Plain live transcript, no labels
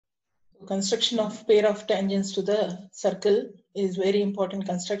Construction of pair of tangents to the circle is very important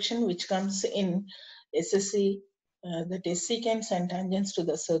construction which comes in SSC, that is secants and tangents to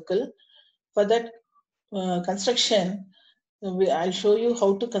the circle. For that construction, I'll show you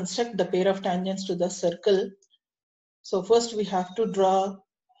how to construct the pair of tangents to the circle. So first we have to draw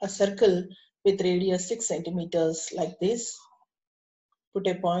a circle with radius 6 centimeters like this. Put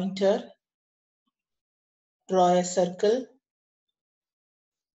a pointer, draw a circle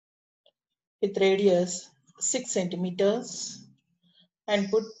with radius 6 centimeters and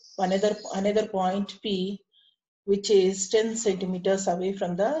put another point P which is 10 centimeters away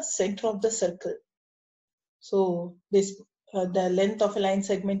from the center of the circle. So this the length of a line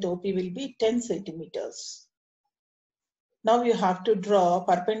segment OP will be 10 centimeters. Now you have to draw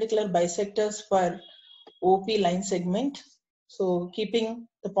perpendicular bisectors for OP line segment. So keeping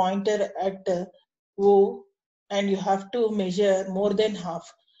the pointer at O, and you have to measure more than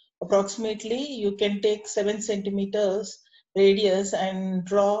half. Approximately you can take 7 centimeters radius and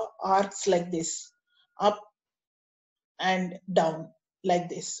draw arcs like this, up and down like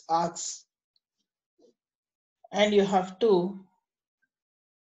this, arcs. And you have to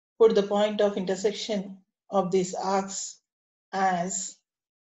put the point of intersection of these arcs as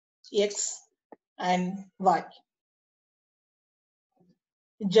X and Y.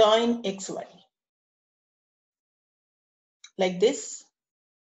 Join XY like this,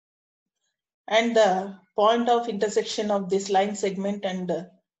 and the point of intersection of this line segment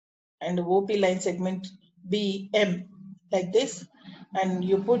and OP line segment be M like this, and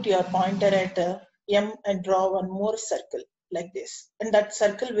you put your pointer at M and draw one more circle like this, and that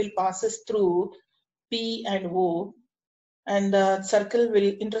circle will passes through P and O, and the circle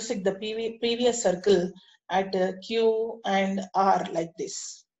will intersect the previous circle at Q and R like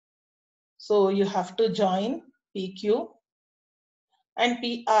this. So you have to join PQ and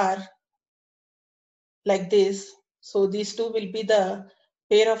PR like this. So these two will be the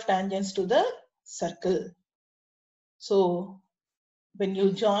pair of tangents to the circle. So when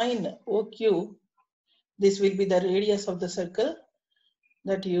you join OQ, this will be the radius of the circle,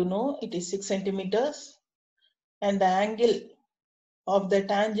 that you know it is 6 centimeters, and the angle of the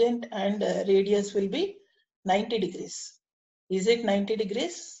tangent and radius will be 90 degrees. Is it 90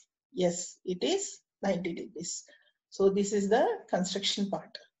 degrees? Yes, it is 90 degrees. So this is the construction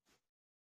part.